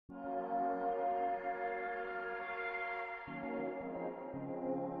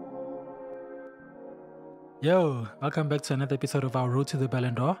Yo, welcome back to another episode of our Road to the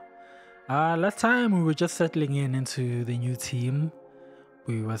Ballon d'Or. Last time we were just settling into the new team.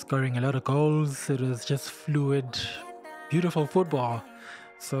 We were scoring a lot of goals. It was just fluid, beautiful football.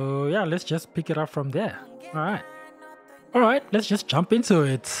 So yeah, let's just pick it up from there. All right, let's just jump into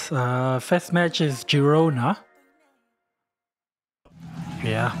it. First match is Girona.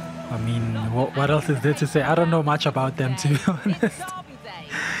 Yeah, I mean, what else is there to say? I don't know much about them, to be honest.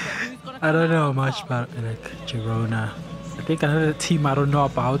 I don't know much about Girona. I think another team I don't know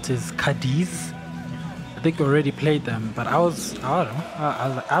about is Cadiz. I think we already played them, but I don't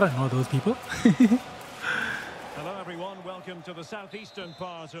know. I don't know those people. Hello everyone, welcome to the southeastern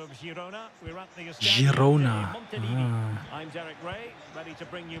part of Girona. We're at the Girona. I'm Derek Ray, ready to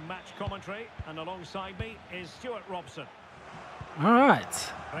bring you match commentary, and alongside me is Stuart Robson. All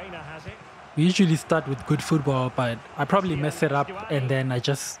right. Reina has it. We usually start with good football, but I probably mess it up and then I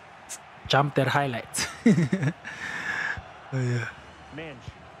just jump that highlight. Oh yeah. Minge.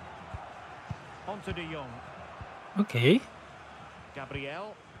 On to De Jong. Okay.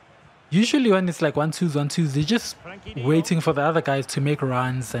 Gabriel. Usually when it's like 1-2s, they're just waiting for the other guys to make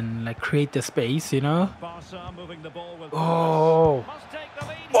runs and like create the space, you know? Barca moving the ball with Oh! must take the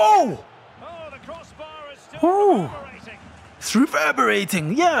lead. Oh! Oh, the crossbar is still Oh! reverberating. It's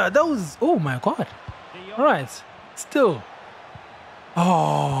reverberating. Yeah, that was... Oh my god. De Jong. Alright. Still.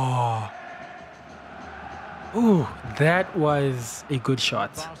 Oh. Ooh, that was a good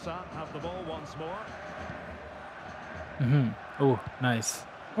shot. Barca have the ball once more. Oh, nice.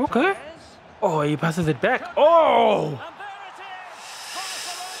 Okay. Torres. Oh, he passes it back. Oh! And there it is.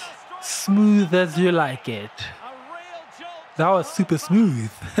 Barcelona strike. Smooth as you like it. A real jolt. That was super smooth.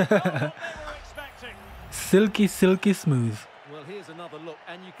 What they were expecting. Silky smooth. Well, here's another look,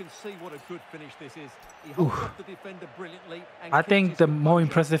 and you can see what a good finish this is. He holds up the defender brilliantly. And I keeps think his the composure. more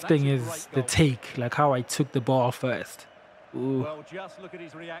impressive thing That's a is great the goal. take, like how I took the ball first. Ooh. Well, just look at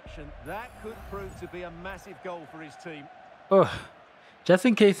his reaction. That could prove to be a massive goal for his team. Oh, just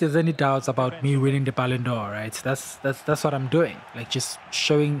in case there's any doubts about me winning the Ballon d'Or, right? That's what I'm doing. Like just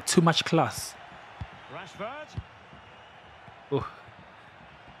showing too much class. Rashford. Oh.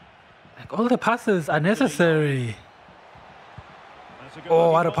 Like all the passes are necessary. That's a good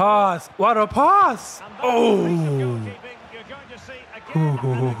Oh, what a looking ball. pass! What a pass! And that's the pace of Oh! goalkeeping you're going to see again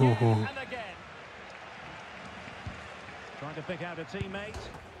and again and again. Trying to pick out a teammate.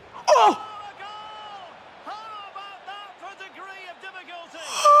 Oh! Oh, a goal! How about that for degree of difficulty?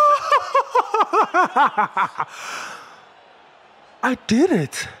 I did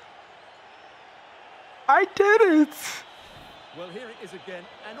it! I did it! Well, here it is again,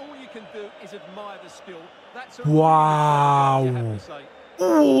 and all you can do is admire the skill. That's a Wow. really good goal, you have to say.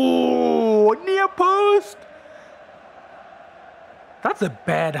 Oh, near post! That's a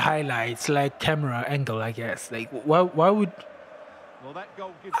bad highlights, like camera angle, I guess. Like, why would... Well, that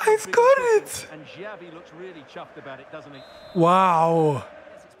goal gives I them big scored confidence, it! and Xavi looks really chuffed about it, doesn't he? Wow!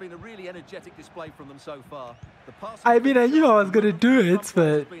 Yes, it's been a really energetic display from them so far. The passing I mean, I knew I was gonna do it, has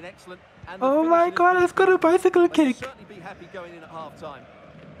but... been excellent, and the Oh my finishing god, has I scored a been bicycle They will kick! certainly be happy going in at half-time.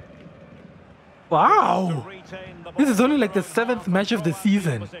 Wow! To retain the This is ball only like the from 7th half match of the goal out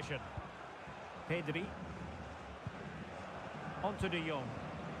season. opposition. Pedri. On to De Jong.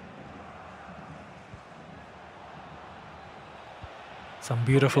 Some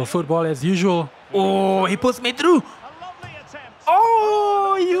beautiful football as usual. Oh, he puts me through! A lovely attempt.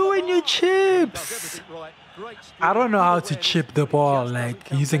 Oh, you and your Does chips! everything right. Great skill, I don't know how good to awareness, chip the but it ball just like doesn't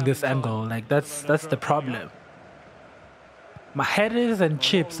come using down this in time. angle. Like that's the problem. My headers and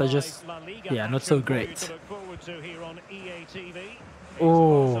chips are just not so great. To look forward to here on EA TV. It's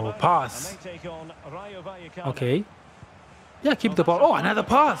Oh, Barcelona, pass. and they take on Rayo Vallecano. Okay. Yeah, keep the ball. Oh, another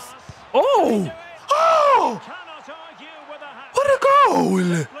pass. Oh! Oh! Cannot argue with a hat. What a goal!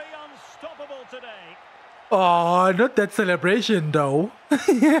 Simply unstoppable today. Oh, not that celebration though.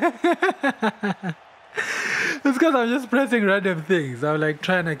 It's because I'm just pressing random things. I'm like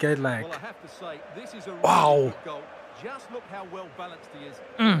trying to get like... Well, I have to say, this is a really Wow. good goal. Just look how well balanced he is.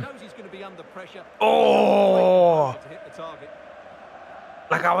 He knows he's going to be under pressure. Oh! To hit the target.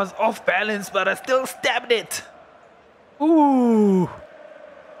 Like I was off balance, but I still stabbed it. Ooh.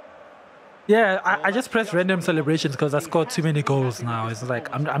 Yeah, I just press random celebrations because I scored too many goals now. It's like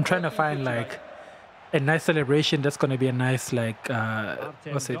I'm trying to find like a nice celebration that's gonna be a nice like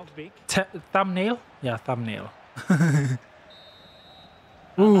what's it? Thumbnail? Yeah, thumbnail.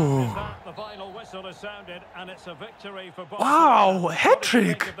 Ooh. The final whistle has sounded, and it's a victory for Wow, Barcelona.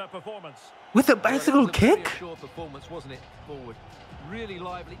 hat-trick! Of their performance. With a Well, bicycle it was a pretty kick? assured performance, wasn't it? Forward. Really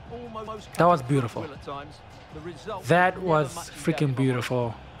lively, almost That was coming beautiful. at times. The result That never was much in doubt freaking in my mind.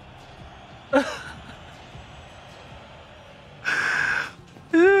 beautiful.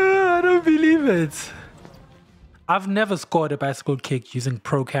 believe it. I've never scored a bicycle kick using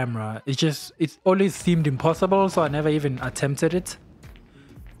pro camera. It always seemed impossible, so I never even attempted it.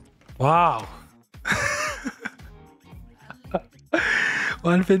 Wow.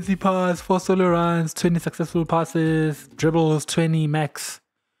 1 fancy pass, 4 solo runs, 20 successful passes, dribbles, 20 max.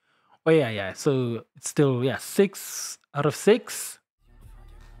 Oh yeah. So it's still 6 out of 6.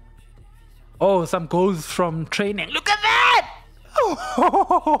 Oh, some goals from training. Look at that!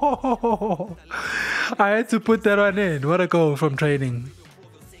 Oh, I had to put that one in. What a goal from training.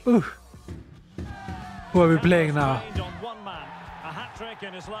 Ooh. Who are we playing now?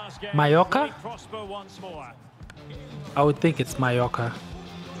 Mallorca? I would think it's Mallorca.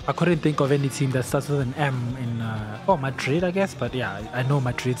 I couldn't think of any team that starts with an M in Madrid, I guess, but yeah, I know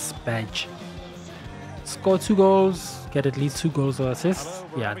Madrid's badge. Score 2 goals, get at least 2 goals or assists.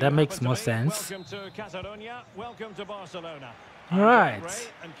 Yeah, that makes more sense. Welcome to Barcelona.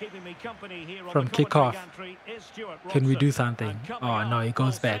 Alright. From kickoff. Can we do something? Oh no, it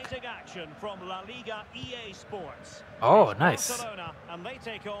goes back. Oh, nice.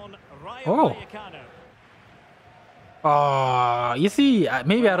 Oh. Oh, you see,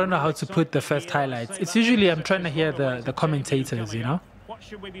 maybe I don't know how to put the first highlights. It's usually I'm trying to hear the commentators, you know?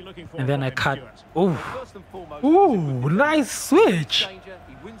 And then I cut. Ooh. Ooh, nice switch.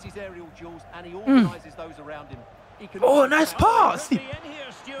 Oh, nice pass.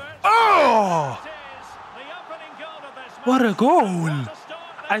 Oh! What a goal.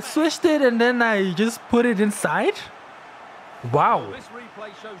 I switched it and then I just put it inside. Wow. This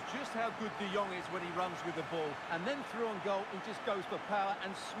replay shows just how good De Jong is when he runs with the ball, and then through on goal he just goes for power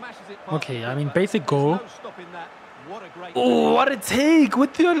and smashes it past. Okay, I mean basic goal. No stopping that. What a great Oh, what a take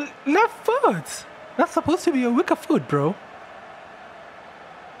with your left foot. That's supposed to be a wicker foot, bro.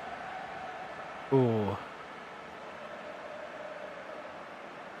 Oh.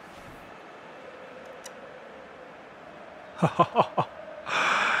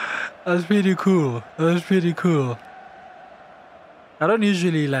 That's pretty cool. That's pretty cool. I don't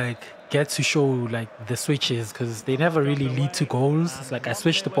usually get to show the switches because they never really lead to goals. It's like I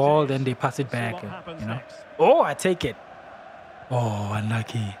switch the ball, then they pass it back, you know. Oh, I take it. Oh,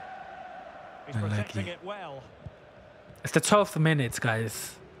 unlucky. Unlucky. It's the 12th minute,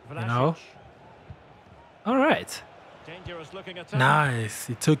 guys. You know. All right. Nice.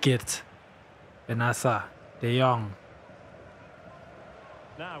 He took it. Benassa, De Jong.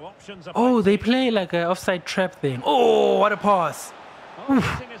 Oh, they play like an offside trap thing. Oh, what a pass. Oof.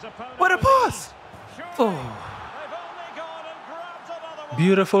 What a pass. Oh.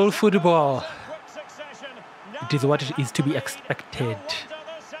 Beautiful football. It is what it is to be expected.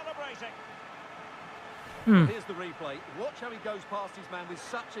 Here's the replay. Watch how he goes past his man with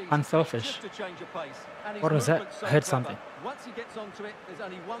such ease. Unselfish. Just to change of pace. And What was that? I heard something. Once he gets onto it, there's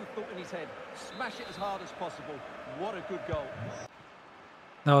only one thought in his head. Smash it as hard as possible. What a good goal.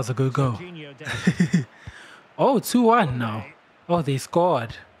 That was a good goal. Oh, 2-1 now. Oh, they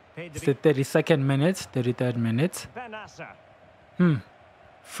scored. It's the 32nd minute, 33rd minute.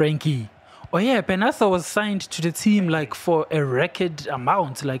 Frankie. Oh yeah, Benassa was signed to the team for a record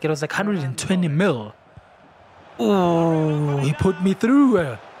amount. It was 120 mil. Oh, he put me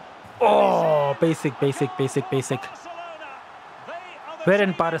through. Oh, basic. Bread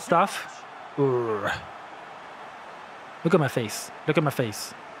and butter stuff. Ooh. Look at my face. Look at my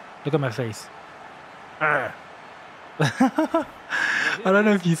face. Look at my face. I don't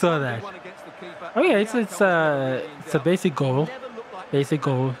know if you saw that. Oh yeah, it's a basic goal. Basic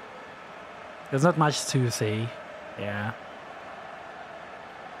goal. There's not much to say. Yeah.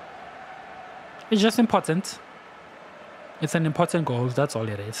 It's just important. It's an important goal. That's all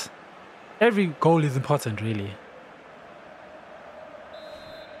it is. Every goal is important, really.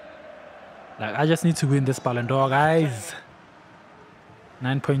 I just need to win this Ballon d'Or, guys.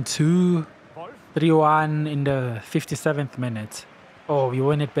 9.2. 3-1 in the 57th minute. Oh, we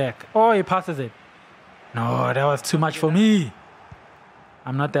win it back. Oh, he passes it. No, that was too much for me.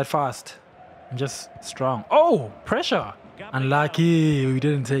 I'm not that fast. I'm just strong. Oh, pressure. Unlucky. We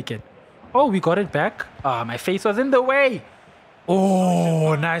didn't take it. Oh, we got it back. Ah, my face was in the way.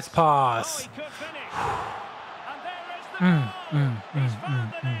 Oh, nice pass.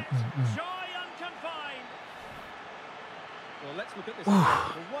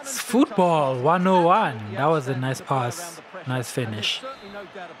 It's football 101. That was a nice pass. Nice finish. Certainly no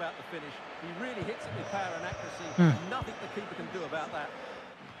doubt about the finish. He really hits it with power and accuracy. Nothing the keeper can do about that.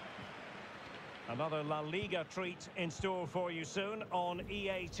 Another La Liga treat in store for you soon on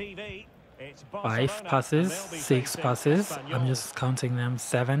EA TV. It's 5 passes, 6 passes. I'm just counting them.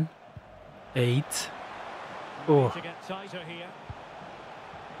 7, 8. Oh.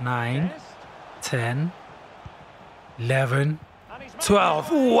 9, 10, 11,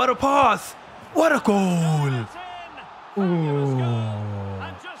 12. Ooh, what a pass! What a goal! Ooh.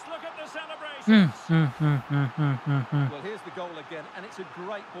 And just look at the celebrations. Well, here's the goal again, and it's a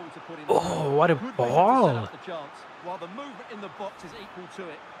great ball to put in. Oh, what a Good vision to set ball! up the chance. While the movement in the box is equal to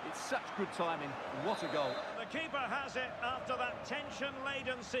it, it's such good timing. What a goal! The keeper has it after that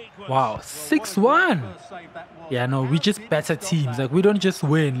tension-laden sequence. Wow, 6-1. Yeah, no, we just better teams. Like, we don't just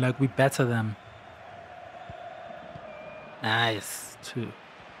win, like, we better them. Nice. 2.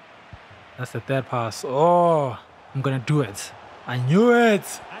 That's the third pass. Oh, I'm gonna do it. I knew it.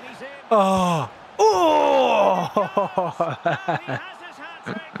 And he's in. Oh. Oh. And he has his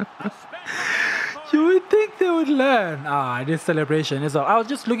hat-trick. A spectacular You would think they would learn. Ah, this celebration is all. I was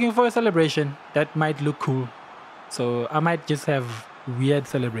just looking for a celebration that might look cool. So I might just have weird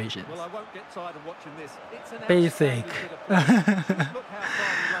celebrations. Well, I won't get tired of watching this. It's an Basic. outstanding bit of play. Just look how far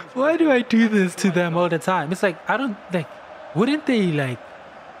he runs with Why the do ball. I do this That's to a great them goal. all the time? It's like, I don't, like, wouldn't they, like,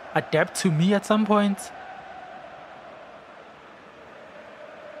 adapt to me at some point?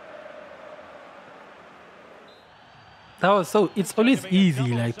 That was so, it's always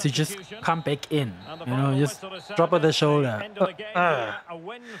easy, like, to just come back in, And the you know, final just whistle is drop of the sounded. shoulder. End of the game here, a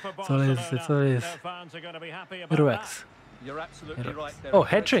win for It's always, Barcelona. it's always, Their fans are going to be happy it about works. You're absolutely It right works. there. Oh, The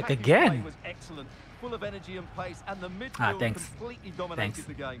hat-trick attacking again. play was excellent, full of energy and pace, and the midfield Thanks. completely dominated Thanks.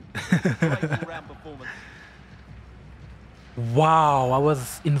 the game. Great all-round performance. Wow, I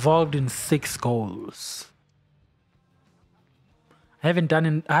was involved in 6 goals. I haven't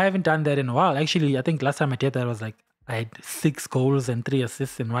done that in a while. Actually, I think last time I did that was like I had 6 goals and 3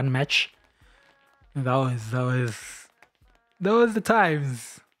 assists in one match. That was the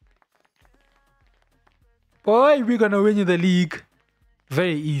times. Boy, we're gonna win the league.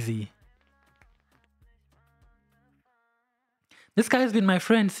 Very easy. This guy's been my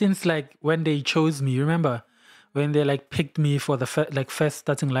friend since like when they chose me. Remember when they like picked me for the first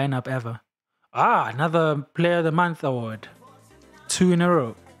starting lineup ever? Ah, another Player of the Month award. 2 in a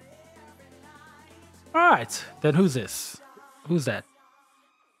row. All right, then who's this? Who's that?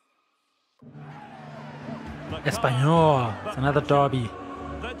 Espanyol. It's another derby.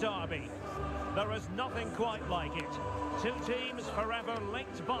 The derby. There is nothing quite like it. 2 teams forever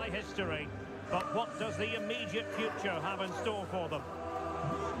linked by history. But what does the immediate future have in store for them?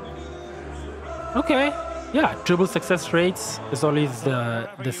 Okay. Yeah, dribble success rates is always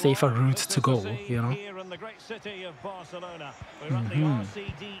the safer route to go, you know. Here in the great city of Barcelona. We're at the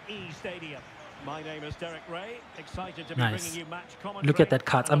RCD Stadium. My name is Derek Ray. Excited to be Nice. bringing you match commentary. Look at that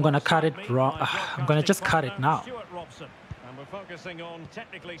cut. I'm gonna cut it Alongside me, wrong. my I'm gonna just cut it broadcasting now. partner, Stuart Robson. And we're focusing on,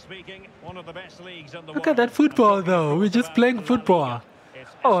 technically speaking, one of the best leagues in the Look world. at that football, I'm talking, though. of We're course, just about playing La football. Liga. It's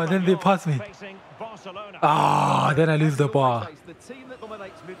Oh, and then they Espanyol pass me. facing Barcelona. Ah, then I lose the ball. The team that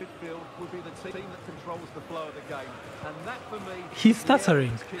dominates midfield will be the team that controls the flow of the game. And that, for me, He's is the area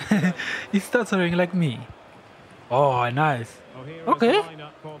stuttering. that's key today. He's stuttering like me. Oh, nice. Well, here is Okay. the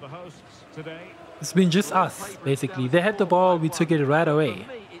lineup for the hosts today. It's been just us, basically. They had the ball, we took it right away. For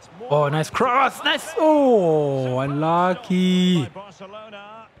me, it's more Oh, like nice a cross. Nice. Oh, unlucky. By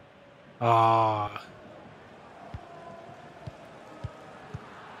Barcelona. Ah.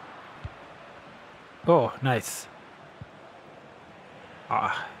 Oh, nice.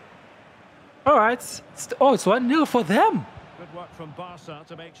 Ah. All right. Oh, it's 1-0 for them. Good work from Barca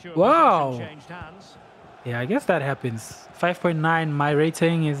to make sure Wow. possession changed hands. Yeah, I guess that happens. 5.9, my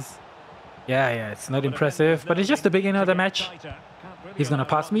rating is... Yeah, it's not impressive, but it's just the beginning of the match. He's gonna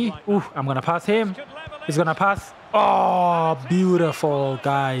pass me. Ooh, I'm gonna pass him. He's gonna pass. Oh, beautiful,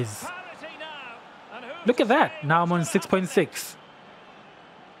 guys. Look at that. Now I'm on 6.6.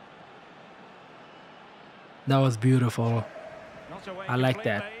 That was beautiful. I like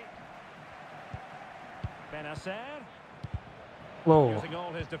that. Whoa. Using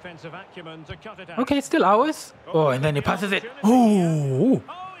all his defensive acumen to cut it out. Okay, still ours. Oh, and then he passes it. Ooh.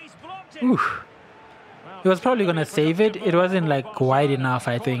 Oh, he's blocked it. Oof. He was probably gonna save it. It wasn't like wide enough,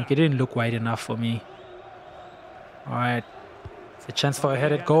 I think. It didn't look wide enough for me. Alright. It's a chance for a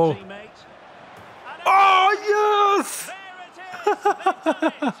headed goal. Oh, yes!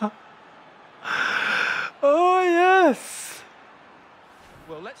 Oh, yes!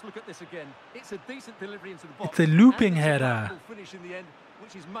 Well, let's look at this again. It's a decent delivery into the box. It's a looping and it's a header. wonderful finish in the end,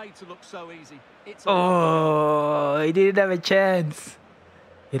 which is made to look so easy. It's a Oh, he didn't have a chance.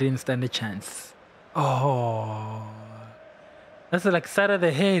 He didn't stand a chance. Oh. That's like side of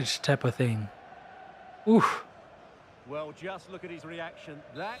the head type of thing. Oof. Well, just look at his reaction.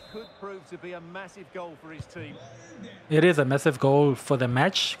 That could prove to be a massive goal for his team. It is a massive goal for the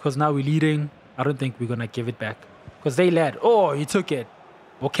match because now we're leading. I don't think we're going to give it back because they led. Oh, he took it.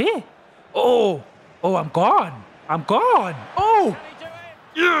 Okay. Oh, oh, I'm gone. I'm gone. Oh, Can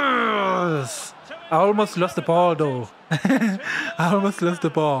he do it? yes. I almost lost the ball though. I almost lost the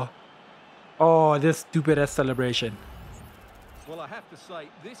ball. Oh, this stupid ass celebration. Well, I have to say,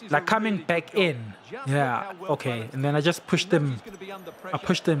 this is Like a coming really back good goal. in. Just Yeah, look how well okay. balanced And then I it is. just pushed He knows him. he's gonna be under I pressure,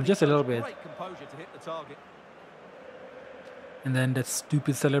 pushed him but just a he's little got bit. great composure to hit the target. And then that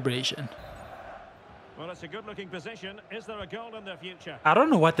stupid celebration. Well, it's a good-looking position. Is there a goal in the future? I don't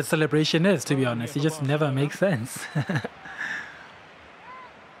know what the celebration is, to be honest. It just never makes sense.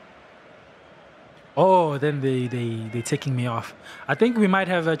 Oh, then they taking me off. I think we might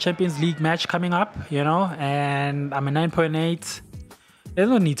have a Champions League match coming up, you know, and I'm a 9.8. There's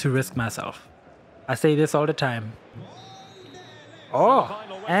no need to risk myself. I say this all the time. Oh,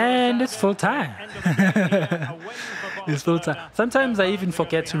 and it's full time. It's full time. Sometimes I even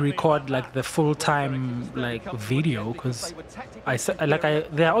forget to record like the full time like video because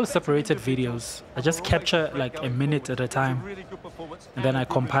they're all separated videos. I just capture like a minute at a time and then I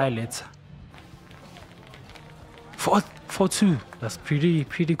compile it. 4-2. That's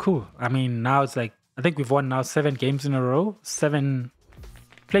pretty cool. I mean, now it's like I think we've won now 7 games in a row.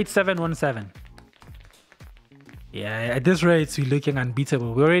 Played 7, won 7. Yeah, at this rate, we're looking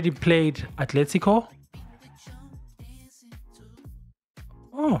unbeatable. We already played Atletico.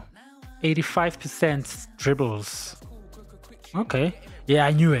 Oh, 85% dribbles. Okay. Yeah,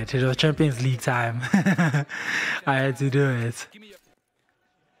 I knew it. It was Champions League time. I had to do it.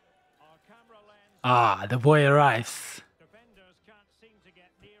 Ah, the boy arrives. Defenders can't seem to get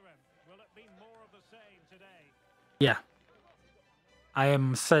near him. Will it be more of the same today? Yeah. I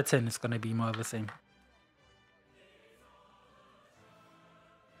am certain it's going to be more of the same.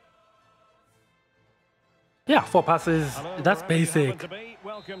 Yeah, 4 passes. Hello, That's wherever you happen basic. to be.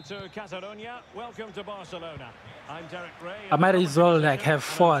 Welcome to Catalonia. Welcome to Barcelona. I'm Derek Ray. I might as well like have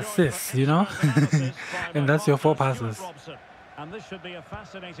 4 assists, you know? And that's your 4 passes. And this should be a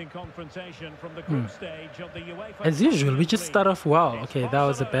fascinating confrontation from the group stage of the UEFA. As usual, we just start off well. Okay, that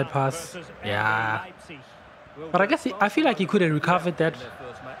was a bad pass. Yeah. But I feel like he could have recovered that.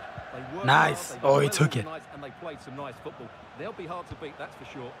 Nice. Oh, he took it. And they played some nice football. They'll be hard to beat, that's for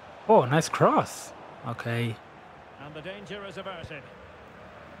sure. Oh, nice cross. Okay. And the danger is averted.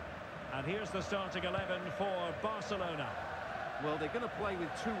 And here's the starting 11 for Barcelona. Well, they're going to play with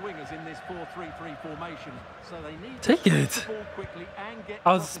 2 wingers in this 4-3-3 formation, so they need Take to it. the ball quickly and get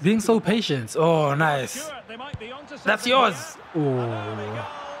I was being so patient. Oh, nice. Sure, they might be onto That's something yours. here. Oh.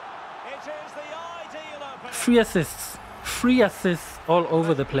 It is the ideal opening. 3 assists. 3 assists all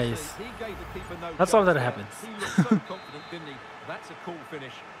over the place. He gave the keeper no That's all chance that there. happens. He looked so confident, didn't he? That's a cool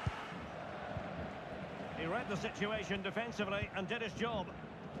finish. He read the situation defensively and did his job.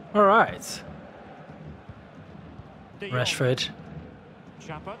 All right. De Jong. Rashford.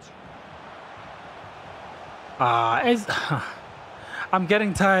 Chaput. I'm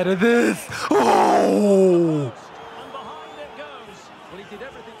getting tired of this. Oh! And behind it goes. Well, he did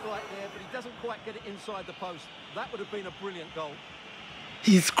everything right there, but he doesn't quite get it inside the post. That would have been a brilliant goal.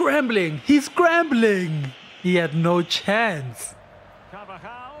 He's scrambling. He's scrambling. He had no chance.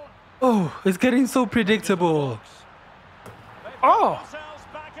 Carvajal. Oh, it's getting so predictable. They've got Oh! themselves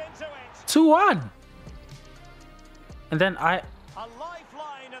back into it. 2-1. And then A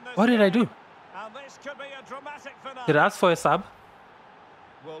lifeline in this what did I game. do? And this could be a dramatic finale. Did I ask for a sub?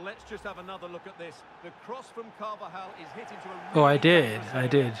 Well, let's just have another look at this. The cross from Carvajal is hit into a Oh, I really did. dangerous I area,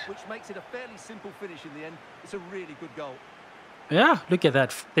 did. which makes it a fairly simple finish in the end. It's a really good goal. Yeah, look at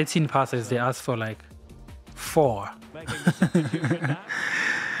that. 13 passes. They asked for like 4. Making the substitution now.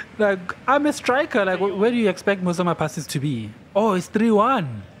 Like, I'm a striker. Like, where do you expect most of my passes to be? Oh, it's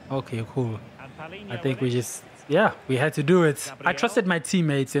 3-1. Okay, cool. And Paulinho I think with we it. just, yeah, we had to do it. I Gabriel. trusted my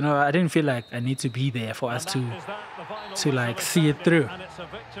teammates, you know. I didn't feel like I need to be there for us And to. is that the final to, like, whistle see it is through. sounded, and it's a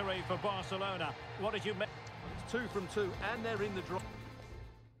victory for Barcelona. What did you make? It's 2 from 2, and they're in the draw.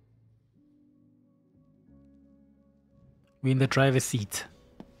 We're in the driver's seat.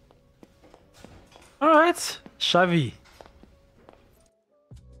 All right, Xavi.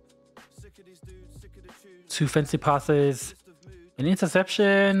 2 fancy passes, an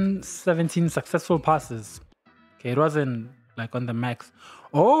interception, 17 successful passes. Okay, it wasn't like on the max.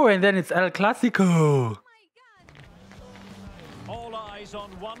 Oh, and then it's El Clasico. All eyes on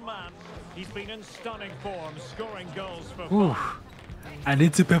one man. He's been in stunning form, scoring goals for Ooh, I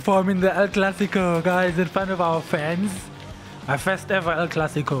need to perform in the El Clasico, guys, in front of our fans. My first ever El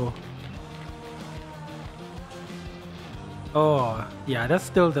Clasico. Oh, yeah, that's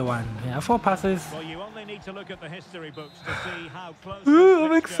still the one. Yeah, 4 passes. Well, you only need to look at the history books to see how close Ooh, this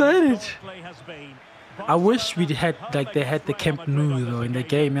I'm fixture excited. historically has been. I wish we had like they had the Camp Nou though in the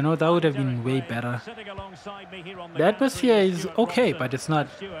game. You know, that would have been way better. The atmosphere is okay, but it's not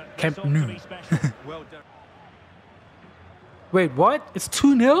Camp Nou. Wait, what? It's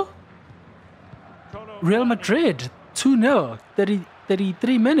 2-0? Real Madrid, 2-0,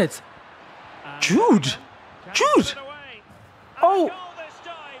 33 minutes. Jude! Jude! Oh!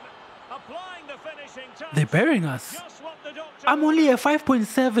 They're burying us. I'm only at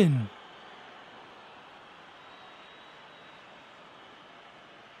 5.7.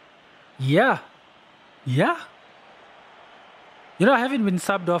 Yeah. Yeah. You know, I haven't been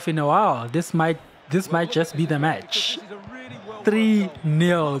subbed off in a while. This might just be the match.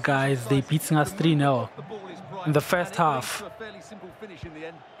 3-0, guys. They're beating us 3-0 in the first half.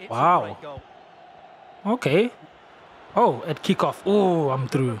 Wow. Okay. Oh, at kickoff. Oh, I'm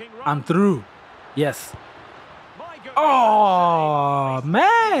through. I'm through. Yes. Oh,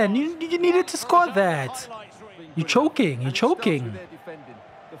 man. You needed to score that. You're choking. You're choking.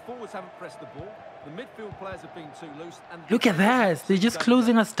 Look at that. They're just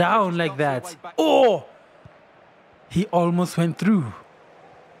closing us down like that. Oh! He almost went through.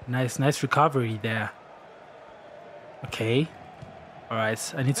 Nice recovery there. Okay.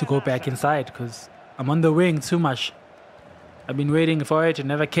 Alright, I need to go back inside because I'm on the wing too much. I've been waiting for it. It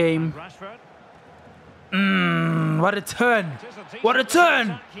never came. What a turn. What a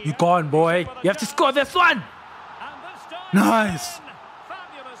turn. You're gone, boy. You have to score this one. Nice.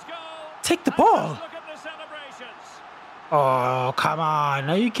 Take the ball. Oh, come on.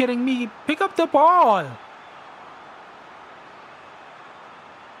 Are you kidding me? Pick up the ball.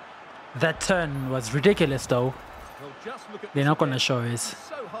 That turn was ridiculous, though. They're not going to show us.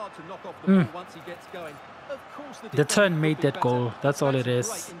 The turn made that goal. That's all it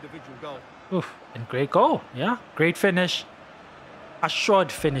is. Oof, and great goal. Yeah, great finish.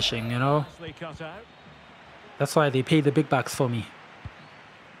 Assured finishing, you know. That's why they pay the big bucks for me.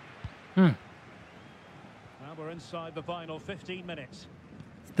 Now we're inside the final 15 minutes.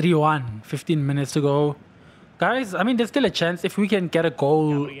 3-1, 15 minutes to go. Guys, I mean, there's still a chance if we can get a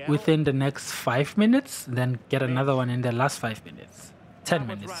goal within the next 5 minutes, then get another one in the last 5 minutes. 10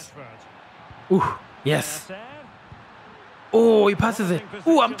 minutes. Ooh, yes. Oh, he passes it.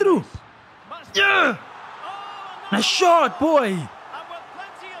 Ooh, I'm through. Yeah! Nice shot, boy.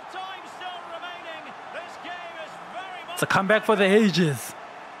 It's a comeback for the ages.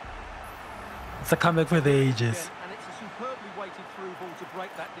 It's a comeback for the ages.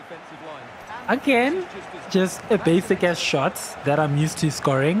 Again, just a basic ass shot that I'm used to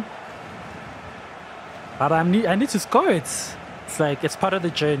scoring. But I need to score it. It's like, it's part of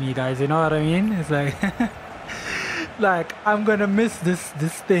the journey, guys. You know what I mean? It's like, like I'm gonna miss this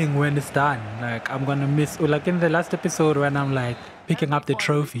thing when it's done. Like I'm gonna miss, like in the last episode when I'm like picking up the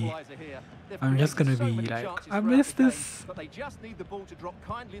trophy. I'm just gonna be like, I missed this.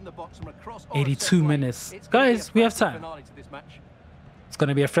 82 minutes. Guys, we have time. It's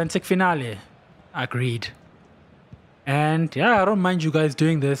gonna be a frantic finale. Agreed. And yeah, I don't mind you guys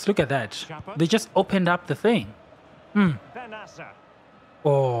doing this. Look at that. They just opened up the thing.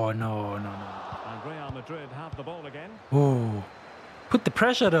 Oh, no. Real Madrid have the ball again. Oh. Put the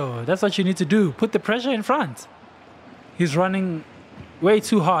pressure though. That's what you need to do. Put the pressure in front. He's running way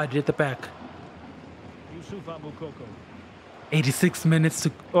too hard at the back. 86 minutes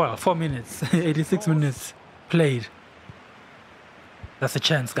to... Well, 4 minutes. 86 minutes played. That's a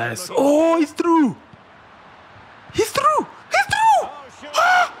chance, guys. Oh, he's through! He's through! He's through!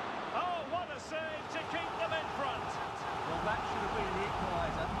 Ah! Oh, what a save to keep them in front. Well, that should have been the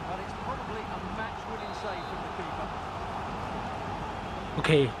equaliser, but it's probably a match-winning save from the keeper.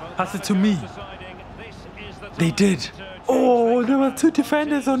 Okay, pass it to me. They did. Oh, there were 2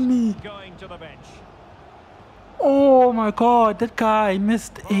 defenders on me. Oh my god, that guy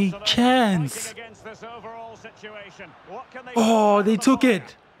missed a chance. Oh, they took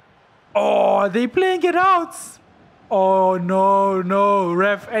it. Oh, they playing it out. Oh, no.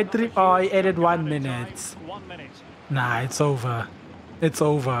 Ref, oh, he added 1 minute. Nah, it's over. It's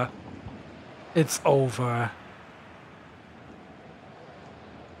over. It's over.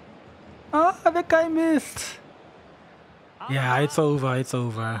 Ah, that guy missed. Yeah, it's over. It's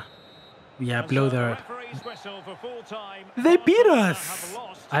over. Yeah, blow the... They beat us!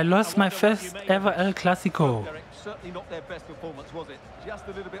 I lost my first ever El Clasico.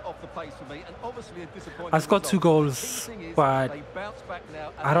 I scored 2 goals, but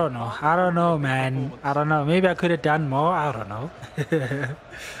I don't know. I don't know, man. I don't know. Maybe I could have done more. I don't know.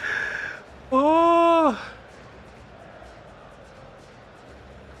 Oh!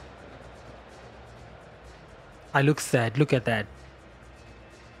 I look sad. Look at that.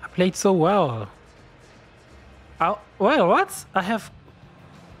 I played so well. Well, what? I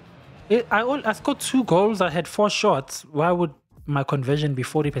scored 2 goals. I had 4 shots. Why would my conversion be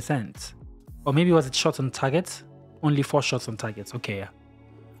 40%? Or maybe was it shots on target? Only 4 shots on targets. Okay, yeah.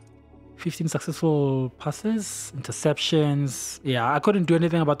 15 successful passes, interceptions. Yeah, I couldn't do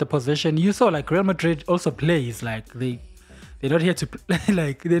anything about the possession. You saw like Real Madrid also plays like they're not here to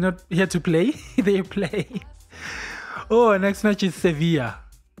like they're not here to play. They play. Oh, next match is Sevilla.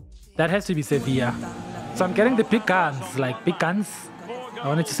 That has to be Sevilla. So I'm getting the big guns, like big guns. I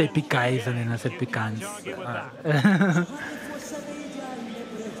wanted to say big guys and then I said big guns.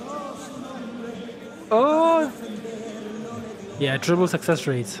 Oh, yeah, dribble success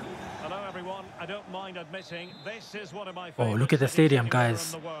rate. I don't mind admitting this is one of my Oh, look at the stadium,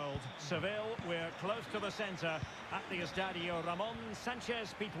 guys. Seville, we're close to the center at the Estadio Ramon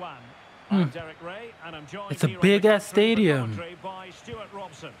Sanchez Pizjuan. I'm Derek Ray, and I'm joined It's a big-ass stadium. By Stuart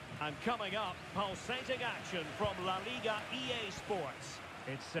Robson. And coming up, pulsating action from La Liga EA Sports.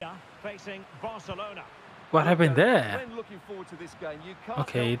 It's facing Barcelona. What happened there?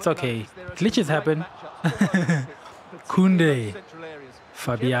 Okay, it's okay. Glitches happen. Kunde.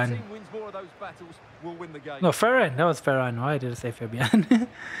 Fabian. No, Ferran. That was Ferran. Why did I say Fabian?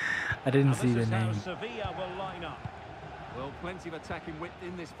 I didn't see the name. Well, plenty of attacking width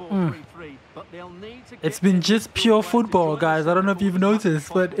in this 4-3-3, but they'll need to. It's been just pure football, guys. I don't know if you've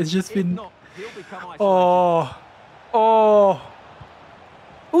noticed, but it's just been. Oh.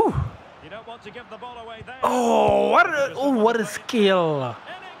 Ooh. You don't want to give the ball away there. Oh, what a skill.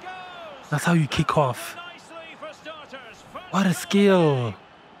 That's how you kick off. What a skill.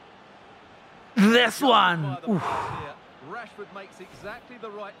 This one. Ooh. Rashford makes exactly the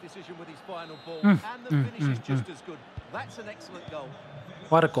right decision with his final ball, and the finish is just as good. That's an excellent goal.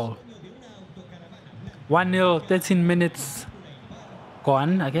 What a goal. 1-0, 13 minutes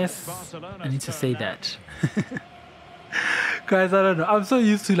gone, I guess. I need to say that. Guys, I don't know. I'm so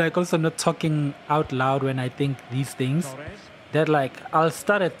used to like also not talking out loud when I think these things. That like I'll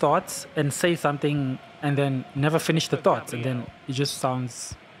start a thought and say something and then never finish the thoughts, and then it just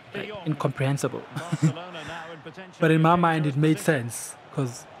sounds like incomprehensible. But in my mind it made sense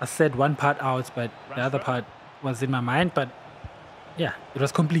because I said one part out but the other part was in my mind, but yeah, it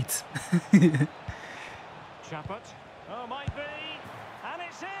was complete. Oh, might be, and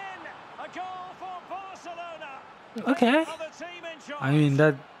it's in. A goal for Barcelona. Okay. I mean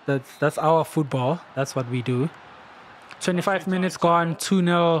that's our football. That's what we do. 25 minutes gone,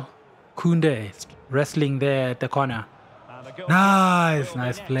 2-0. Kunde wrestling there at the corner.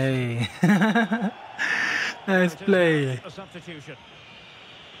 Nice play. Nice play.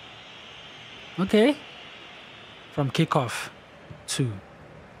 Okay. From kickoff, 2,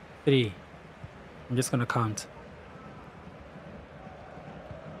 3. I'm just gonna count.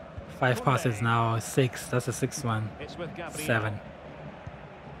 5 passes now, 6. That's a 6th one. 7.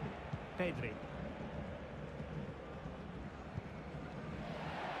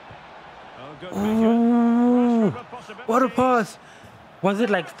 Oh, what a pass! Was it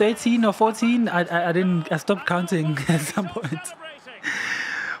like 13 or 14? I stopped counting at some point.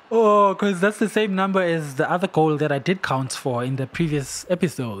 Oh, because that's the same number as the other goal that I did count for in the previous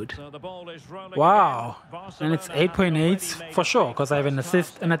episode. Wow. And it's 8.8 for sure, because I have an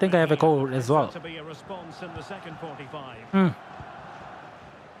assist and I think I have a goal as well.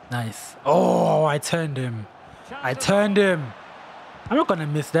 Nice. Oh, I turned him. I'm not going to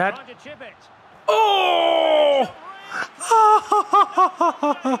miss that. Oh!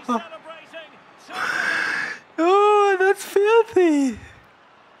 Oh, that's filthy.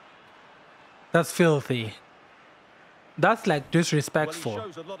 That's filthy. That's like disrespectful.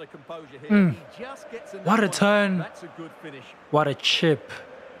 What a turn. What a chip.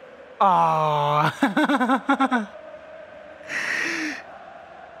 Ah.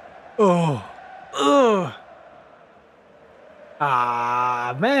 Oh.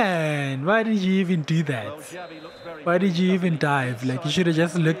 Ah, man. Why did you even do that? Why did you even dive? Like, you should have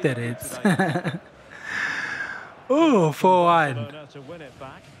just looked at it. Oh, 4-1.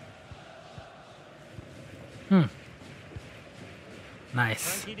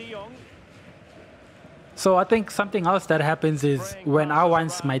 Nice. So I think something else that happens is when I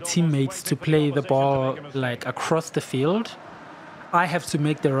want my teammates to play the ball like across the field, I have to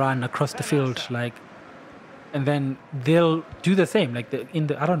make the run across the field, like, and then they'll do the same. Like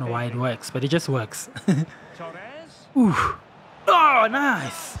I don't know why it works, but it just works. Ooh. Oh,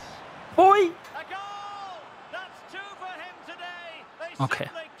 nice, boy. Okay.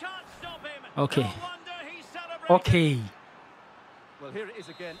 Well, here it is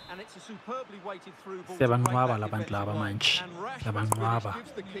again, and it's a superbly weighted through ball.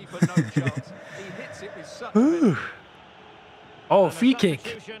 Oh, free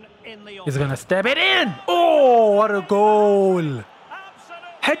kick. He's gonna stab it in. Oh, what a goal!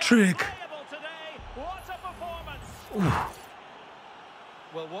 Hat-trick.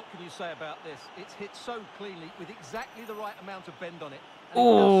 Well, what can you say about this? It's hit so cleanly with exactly the right amount of bend on it.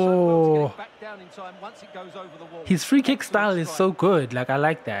 Oh, Back down in time once it goes over the wall. his free kick style is so good. Like, I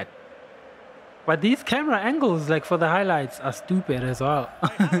like that. But these camera angles, like for the highlights, are stupid as well.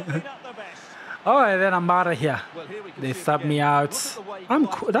 Alright, then I'm out of here. They sub me out. I'm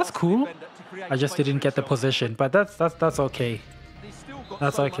cool. That's cool. I just didn't get the position, but that's okay.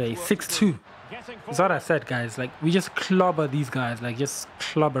 That's okay. 6-2. That's what I said, guys. Like, we just clobber these guys, like just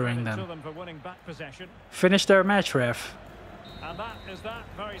clobbering them. Finish their match, ref.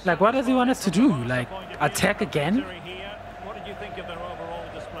 Like, what does he want us to do? Like, attack again?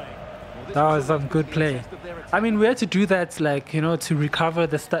 That was some good play. I mean, we had to do that, like, you know, to recover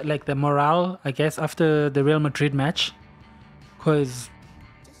the morale, I guess, after the Real Madrid match. Because,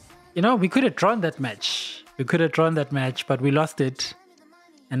 you know, we could have drawn that match. But we lost it.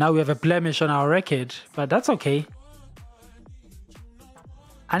 And now we have a blemish on our record. But that's okay.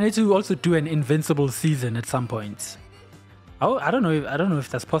 I need to also do an invincible season at some point. Oh, I don't know if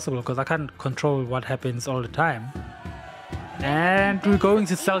that's possible because I can't control what happens all the time. And we're going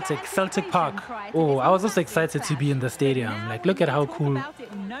to Celtic Park. Oh, I was also excited to be in the stadium. Like, look at how cool.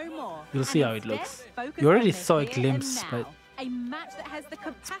 You'll see how it looks. You already saw a glimpse, but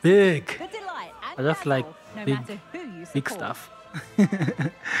it's big. I just like big stuff.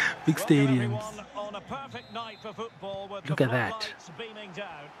 Big stadiums. Look at that.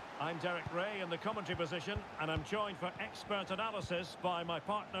 I'm Derek Ray in the commentary position, and I'm joined for expert analysis by my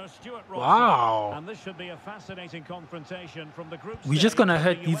partner Stuart Ross. Wow. And this should be a fascinating confrontation from the group. We're just gonna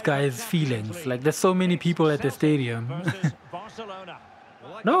hurt these guys' feelings. Like, there's so many people at the stadium.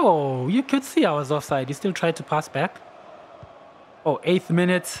 No, you could see I was offside. You still tried to pass back. Oh, 8th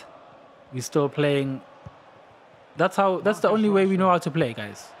minute. We're still playing. That's the only way we know how to play,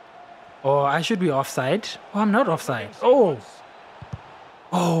 guys. Oh, I should be offside. Oh, I'm not offside.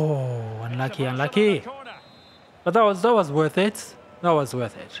 Oh, unlucky. But that was worth it. That was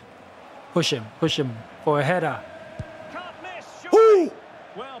worth it. Push him for a header. Ooh!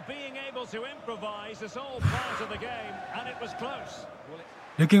 Well, being able to improvise is all part of the game, and it was close.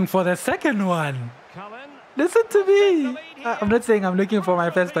 Looking for the second one. Listen to me. I'm not saying I'm looking for my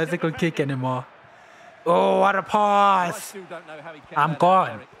first bicycle kick anymore. Oh, what a pass. I'm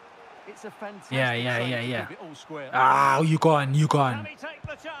gone. Yeah. Ah, you gone.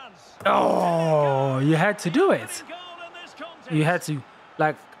 Oh, you had to do it. You had to.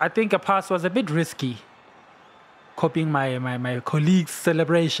 Like, I think a pass was a bit risky. Copying my colleague's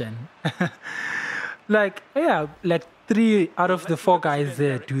celebration. Like, yeah, like 3 out of the 4 guys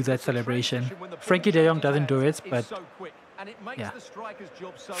there do that celebration. Frankie de Jong doesn't do it, but yeah.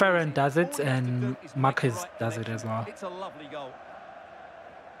 Ferran does it, and Marquez does it as well.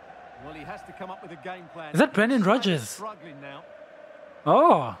 Well, he has to come up with a game plan. Is that Brendan Rodgers?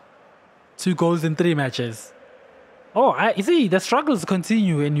 Oh, 2 goals in 3 matches. Oh, you see, the struggles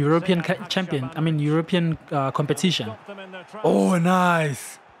continue in European European competition. Oh,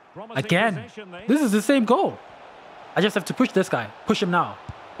 nice. Again, this is the same goal. I just have to push this guy. Push him now.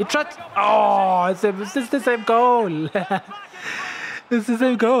 He tried. Oh, it's the same goal. It's the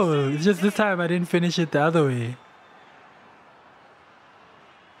same goal. It's just this time I didn't finish it the other way.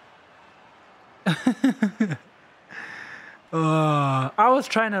 I was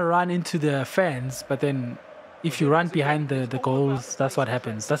trying to run into the fans, but then if you run behind the goals, that's what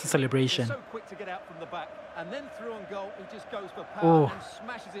happens. That's a celebration. So quick to get out from the back, and then through on goal, he just goes for power and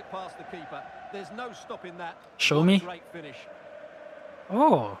smashes it past the keeper. There's no stopping that. Show me. Great finish.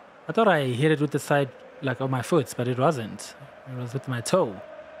 Oh, I thought I hit it with the side, like on my foot, but it wasn't. It was with my toe.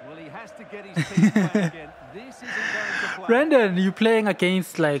 Well, he has to get his team back again. This isn't going to play. Brandon, you're playing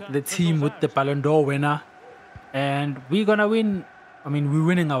against like the team with the Ballon d'Or winner, and we're gonna win. I mean, we're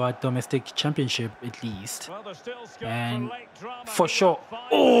winning our domestic championship at least, and for sure.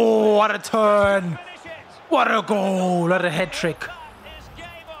 Oh, what a turn! What a goal! What a hat trick!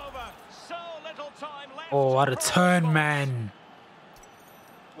 Oh, what a turn, man!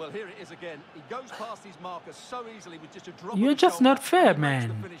 Well, here it is again. He goes past his marker so easily with just a drop. You're just not fair,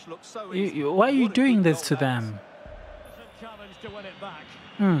 man. Why are you doing this to them?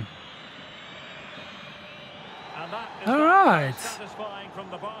 All right.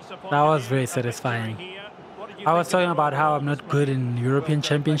 That was very satisfying. I was talking about how I'm not good in European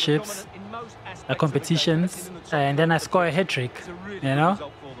championships, competitions, and then I score a hat trick. You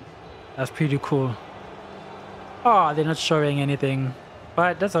know, that's pretty cool. Oh, they're not showing anything.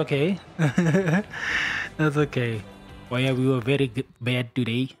 But that's okay. That's okay. Oh yeah, we were very bad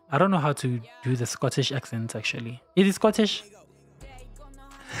today. I don't know how to do the Scottish accent actually. Is it Scottish?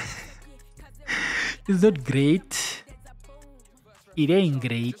 It's not great. It ain't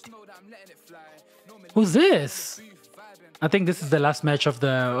great. Who's this? I think this is the last match of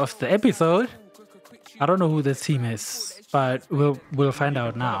the episode. I don't know who this team is, but we'll find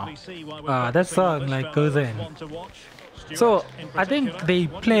out now. That song like goes in. So I think they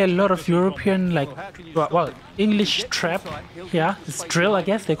play a lot of European, like, well, English trap. Yeah, it's drill, I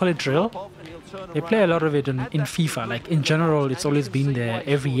guess they call it drill. They play a lot of it in FIFA. Like in general, it's always been there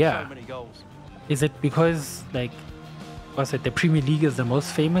every year. Is it because, like, was it the Premier League is the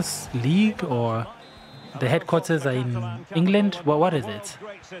most famous league, or the headquarters are in England? Well, what is it?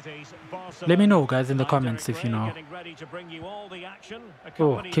 Let me know, guys, in the comments if you know.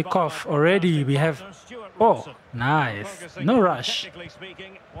 Oh, kickoff already. We have. Oh, nice. No rush.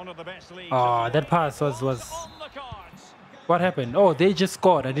 Oh, that pass was. What happened? Oh, they just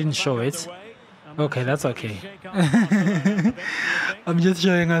scored. I didn't show it. Okay, that's okay. I'm just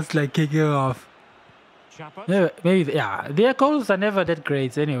showing us like kicking off. Maybe, yeah. Their goals are never that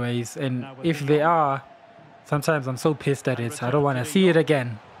great, anyways. And if they are, sometimes I'm so pissed at it. I don't want to see it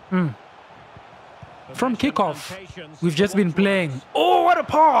again. From kickoff, we've just been playing. Oh, what a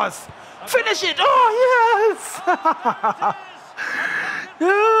pass! Finish it! Oh, yes!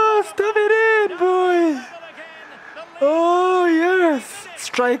 Yeah, stuff it in, boy! Oh, yes!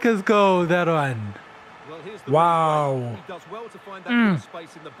 Striker's goal, that one. Wow.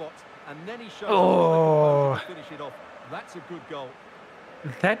 Oh. That's a good goal.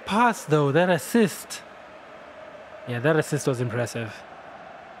 That pass, though, that assist. Yeah, that assist was impressive.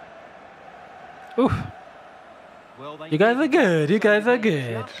 Ooh. You guys are good. You guys are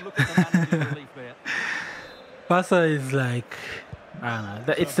good. Barca is like, I don't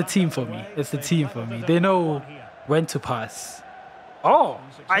know. It's the team for me. It's the team for me. They know when to pass. Oh,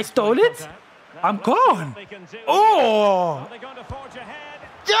 I stole it? I'm gone. Oh.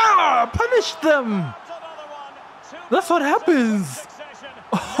 Yeah, punish them. That's what happens.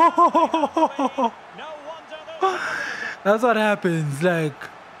 That's what happens. Like,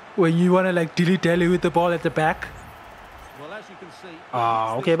 when you want to like dilly-dally with the ball at the back.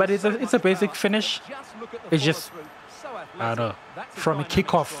 Okay, but it's a basic finish. It's just, I don't know, from a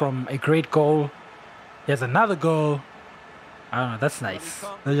kickoff, from a great goal. Here's another goal. I don't know, that's nice.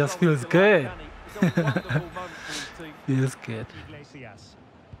 That just feels good. Feels good.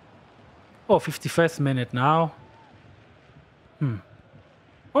 Oh, 51st minute now.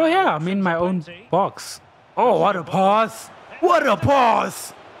 Oh yeah, I'm in my own box. Oh, what a pass! What a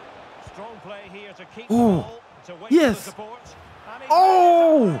pass! Oh, yes.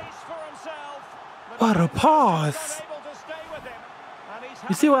 Oh, what a pass!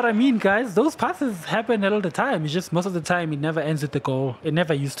 You see what I mean, guys? Those passes happen all the time. It's just most of the time it never ends with the goal. It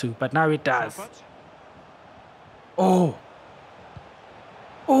never used to, but now it does. Oh.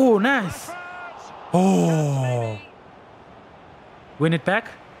 Oh, nice. Oh. Win it back?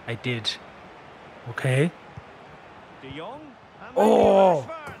 I did. Okay. Oh.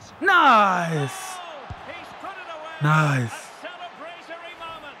 Nice. Nice.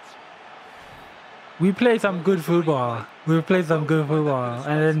 We play some good football. We play some good football,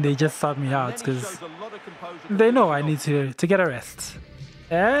 and then they just sub me out because they know I need to get a rest.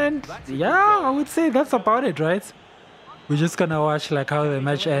 And yeah, I would say that's about it, right? We're just gonna watch like how the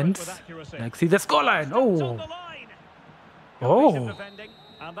match ends. Like, see the scoreline. Oh, oh,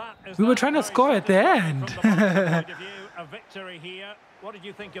 we were trying to score at the end.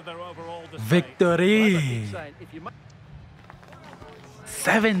 Victory.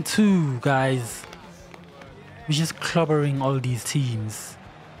 7-2, guys. We're just clobbering all these teams.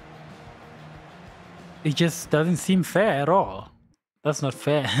 It just doesn't seem fair at all. That's not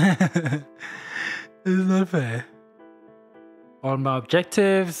fair. It's not fair. All my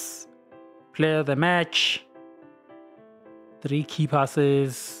objectives. Player of the match. 3 key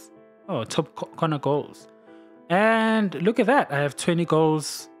passes. Oh, top corner goals. And look at that. I have 20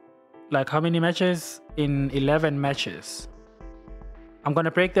 goals. Like how many matches? In 11 matches. I'm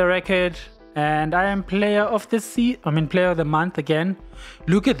gonna break the record. And I am player of the player of the month again.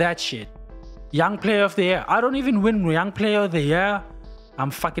 Look at that shit. Young player of the year. I don't even win young player of the year.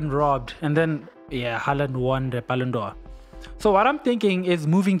 I'm fucking robbed. And then, yeah, Haaland won the Ballon d'Or. So what I'm thinking is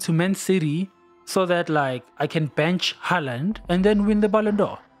moving to Man City so that like I can bench Haaland and then win the Ballon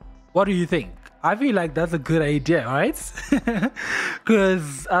d'Or. What do you think? I feel like that's a good idea, right?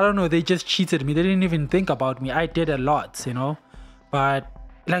 Because, I don't know, they just cheated me. They didn't even think about me. I did a lot, you know. But,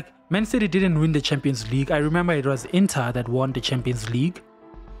 like, Man City didn't win the Champions League. I remember it was Inter that won the Champions League.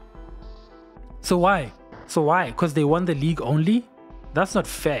 So why? So why? Because they won the league only? That's not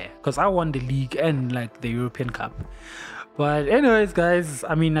fair, because I won the league and like the European Cup. But anyways, guys,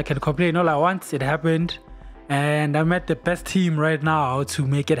 I mean, I can complain all I want. It happened, and I'm at the best team right now to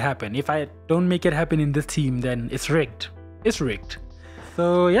make it happen. If I don't make it happen in this team, then it's rigged. It's rigged.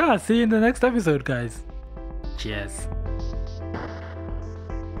 So yeah, see you in the next episode, guys. Cheers.